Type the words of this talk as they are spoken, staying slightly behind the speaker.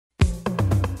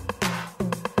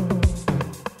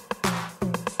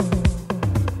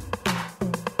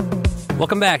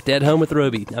Welcome back to At Home with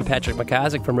Roby. I'm Patrick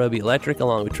McIsaac from Roby Electric,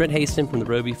 along with Trent Haston from the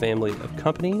Roby family of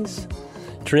companies.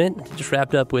 Trent just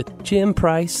wrapped up with Jim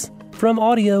Price from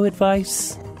Audio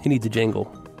Advice. He needs a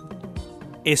jingle.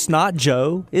 It's not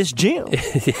Joe, it's Jim.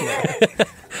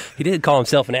 He did call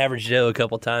himself an average Joe a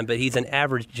couple times, but he's an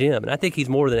average Jim. And I think he's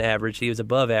more than average. He was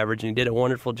above average, and he did a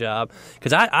wonderful job.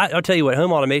 Because I'll tell you what,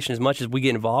 home automation, as much as we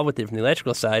get involved with it from the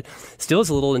electrical side, still is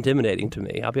a little intimidating to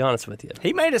me. I'll be honest with you.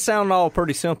 He made it sound all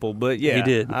pretty simple, but yeah. He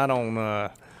did. I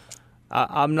don't...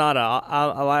 I'm not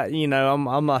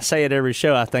I say it every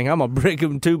show. I think I'm a brick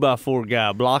and 2x4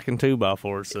 guy, blocking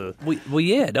 2x4. So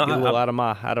yeah, no, get a little out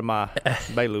of my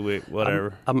bailiwick,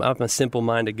 whatever. I'm a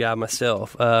simple-minded guy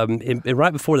myself. And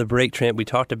right before the break, Trent, we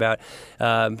talked about.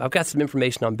 I've got some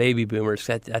information on baby boomers.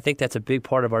 I think that's a big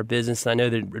part of our business. And I know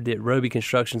that Roby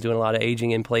Construction's doing a lot of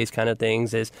aging in place kind of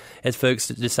things as folks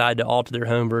decide to alter their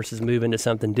home versus move into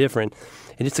something different.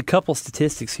 And just a couple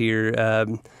statistics here.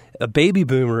 A baby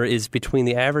boomer is between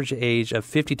the average age of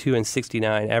 52 and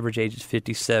 69. Average age is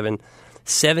 57.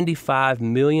 75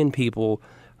 million people,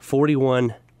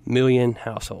 41 million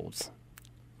households.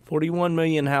 41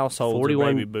 million households are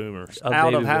baby boomers.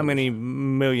 Out of how many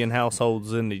million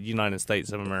households in the United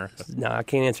States of America? No, I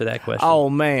can't answer that question. Oh,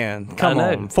 man. Come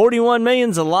on. 41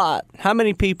 million's a lot. How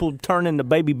many people turn into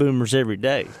baby boomers every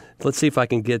day? Let's see if I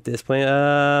can get this.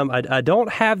 I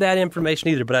don't have that information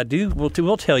either, but I do.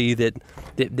 Will tell you that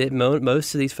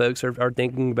most of these folks are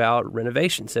thinking about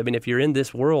renovations. I mean, if you're in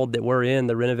this world that we're in,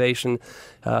 the renovation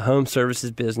home services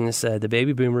business, the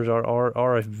baby boomers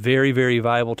are a very, very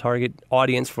viable target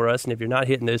audience for us. And if you're not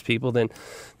hitting those people, then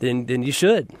you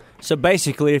should. So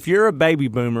basically, if you're a baby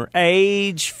boomer,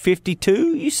 age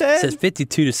 52, you said? It says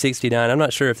 52 to 69. I'm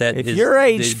not sure if that is... If you're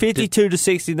age 52 to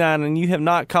 69 and you have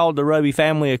not called the Roby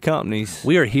family of companies...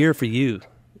 We are here for you.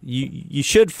 You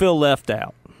should feel left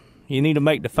out. You need to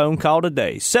make the phone call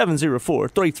today,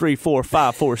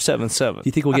 704-334-5477. Do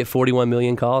you think we'll get 41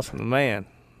 million calls? Man,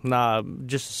 nah,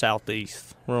 just the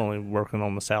Southeast. We're only working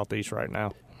on the Southeast right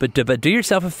now. But do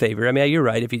yourself a favor. I mean, you're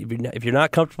right. If you're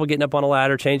not comfortable getting up on a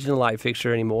ladder, changing the light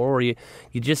fixture anymore, or you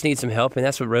just need some help, and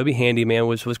that's what Roby Handyman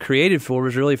was created for,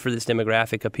 was really for this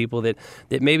demographic of people that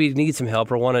maybe need some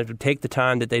help or want to take the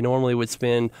time that they normally would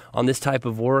spend on this type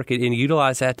of work and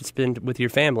utilize that to spend with your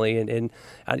family. And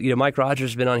Mike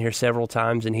Rogers has been on here several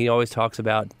times, and he always talks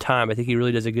about time. I think he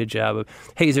really does a good job of,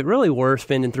 hey, is it really worth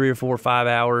spending 3 or 4 or 5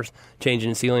 hours changing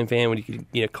a ceiling fan when you can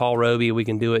call Roby? We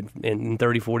can do it in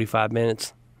 30, 45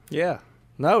 minutes. Yeah.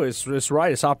 No, it's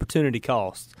right. It's opportunity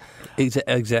cost.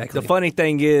 Exactly. The funny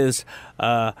thing is,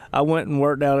 I went and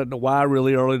worked out at the Y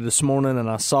really early this morning, and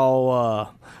I saw,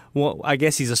 I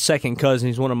guess he's a second cousin.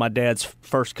 He's one of my dad's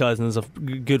first cousins, a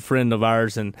good friend of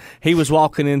ours, and he was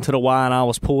walking into the Y, and I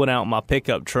was pulling out my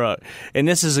pickup truck. And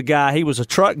this is a guy, he was a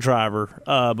truck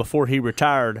driver before he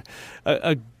retired,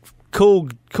 a cool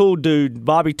dude,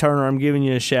 Bobby Turner. I'm giving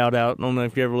you a shout out. I don't know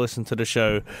if you ever listened to the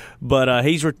show, but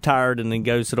he's retired and then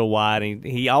goes to the Y, and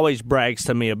he always brags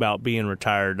to me about being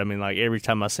retired. I mean, like every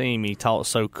time I see him, he talks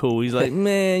so cool. He's like,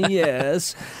 man,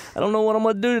 yes, I don't know what I'm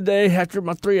gonna do today after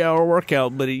my 3-hour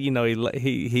workout, but he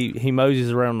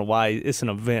moses around the Y. It's an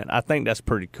event. I think that's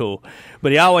pretty cool.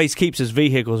 But he always keeps his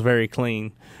vehicles very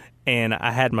clean. And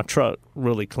I had my truck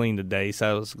really clean today, so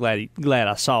I was glad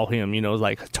I saw him. It was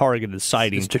like a targeted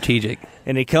sighting. It's strategic.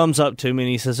 And he comes up to me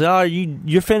and he says, "Oh,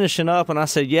 you're finishing up?" And I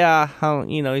said, "Yeah."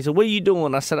 He said, "What are you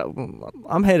doing?" I said,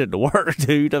 "I'm headed to work,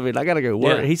 dude. I mean, I got to go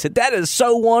work." Yeah. He said, "That is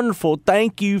so wonderful.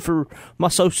 Thank you for my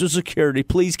Social Security.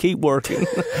 Please keep working.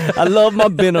 I love my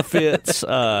benefits."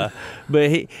 But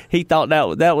he thought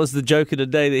that was the joke of the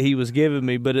day that he was giving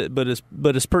me. But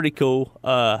it's pretty cool.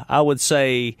 I would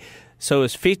say. So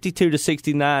it's 52 to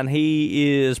 69.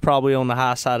 He is probably on the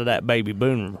high side of that baby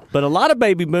boomer. But a lot of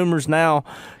baby boomers now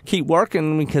keep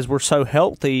working because we're so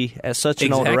healthy at such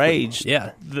an older age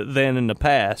than in the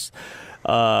past.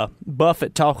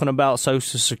 Buffett talking about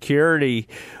Social Security,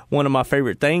 one of my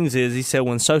favorite things is he said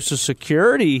when Social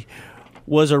Security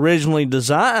was originally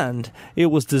designed, it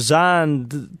was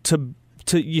designed to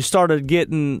you started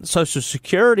getting Social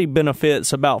Security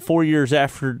benefits about 4 years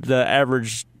after the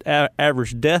average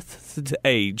death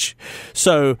age.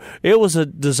 So it was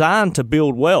designed to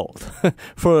build wealth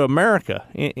for America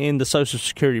in the Social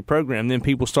Security program. Then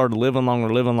people started living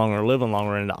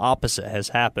longer, and the opposite has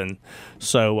happened.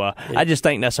 So I just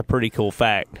think that's a pretty cool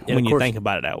fact when you think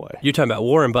about it that way. You're talking about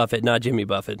Warren Buffett, not Jimmy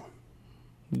Buffett.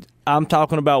 I'm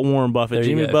talking about Warren Buffett.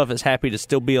 Jimmy Buffett's happy to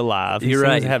still be alive. You're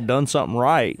right. Seems to have done something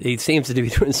right. He seems to be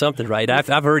doing something right.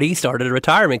 I've heard he started a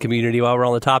retirement community while we're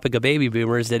on the topic of baby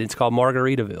boomers that it's called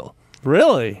Margaritaville.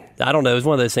 Really? I don't know. It's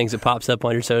one of those things that pops up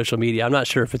on your social media. I'm not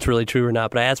sure if it's really true or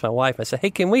not, but I asked my wife. I said, "Hey,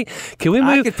 can we move?"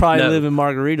 I could probably live in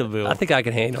Margaritaville. I think I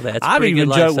could handle that. I've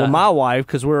even joked with my wife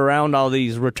because we're around all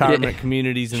these retirement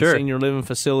communities and sure. senior living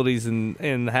facilities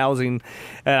and housing,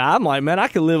 and I'm like, man, I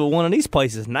could live at one of these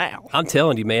places now. I'm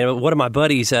telling you, man. One of my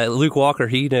buddies, Luke Walker,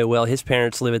 his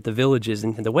parents live at the Villages,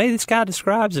 and the way this guy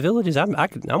describes the Villages, I'm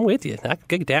with you. I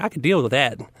could deal with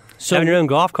that. So, having your own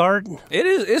golf cart,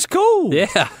 it's cool.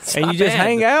 Yeah, and you just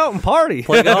hang out and party.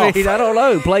 Play golf. I don't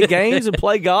know, play games and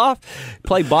play golf,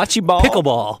 play bocce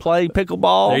ball, play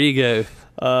pickleball. There you go.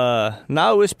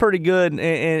 No, it's pretty good,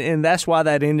 and that's why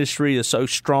that industry is so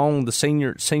strong. The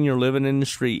senior living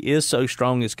industry is so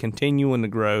strong. It's continuing to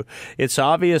grow. It's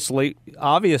obviously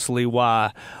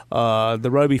why the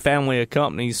Roby family of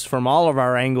companies, from all of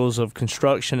our angles of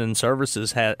construction and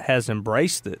services, has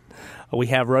embraced it. We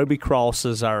have Roby Cross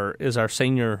as our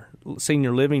senior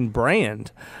living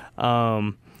brand.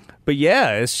 But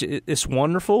yeah, it's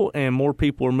wonderful, and more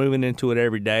people are moving into it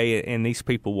every day. And these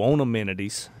people want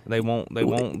amenities; they want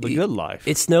the good life.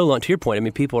 It's no longer, to your point. I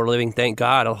mean, people are living, thank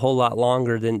God, a whole lot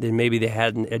longer than maybe they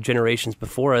had in generations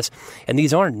before us. And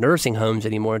these aren't nursing homes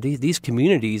anymore. These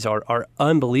communities are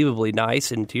unbelievably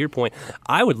nice. And to your point,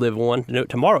 I would live in one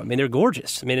tomorrow. I mean, they're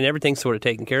gorgeous. I mean, and everything's sort of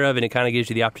taken care of, and it kind of gives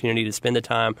you the opportunity to spend the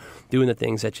time doing the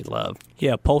things that you love.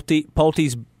 Yeah,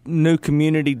 Pulte's new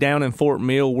community down in Fort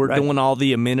Mill. We're doing all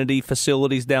the amenity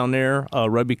facilities down there.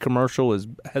 Roby Commercial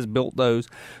has built those,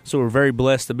 so we're very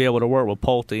blessed to be able to work with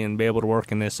Pulte and be able to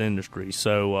work in this industry.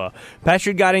 So,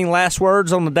 Patrick, got any last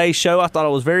words on today's show? I thought it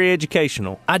was very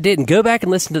educational. I didn't. Go back and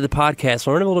listen to the podcast.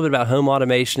 Learn a little bit about home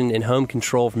automation and home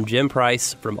control from Jim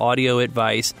Price from Audio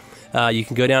Advice. You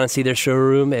can go down and see their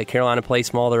showroom at Carolina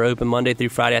Place Mall. They're open Monday through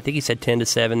Friday. I think he said 10 to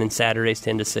 7 and Saturdays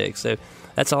 10 to 6. So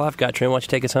that's all I've got. Trent, why don't you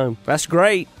take us home? That's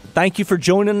great. Thank you for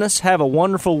joining us. Have a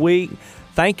wonderful week.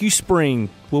 Thank you, Spring.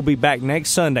 We'll be back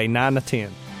next Sunday, 9 to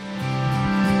 10.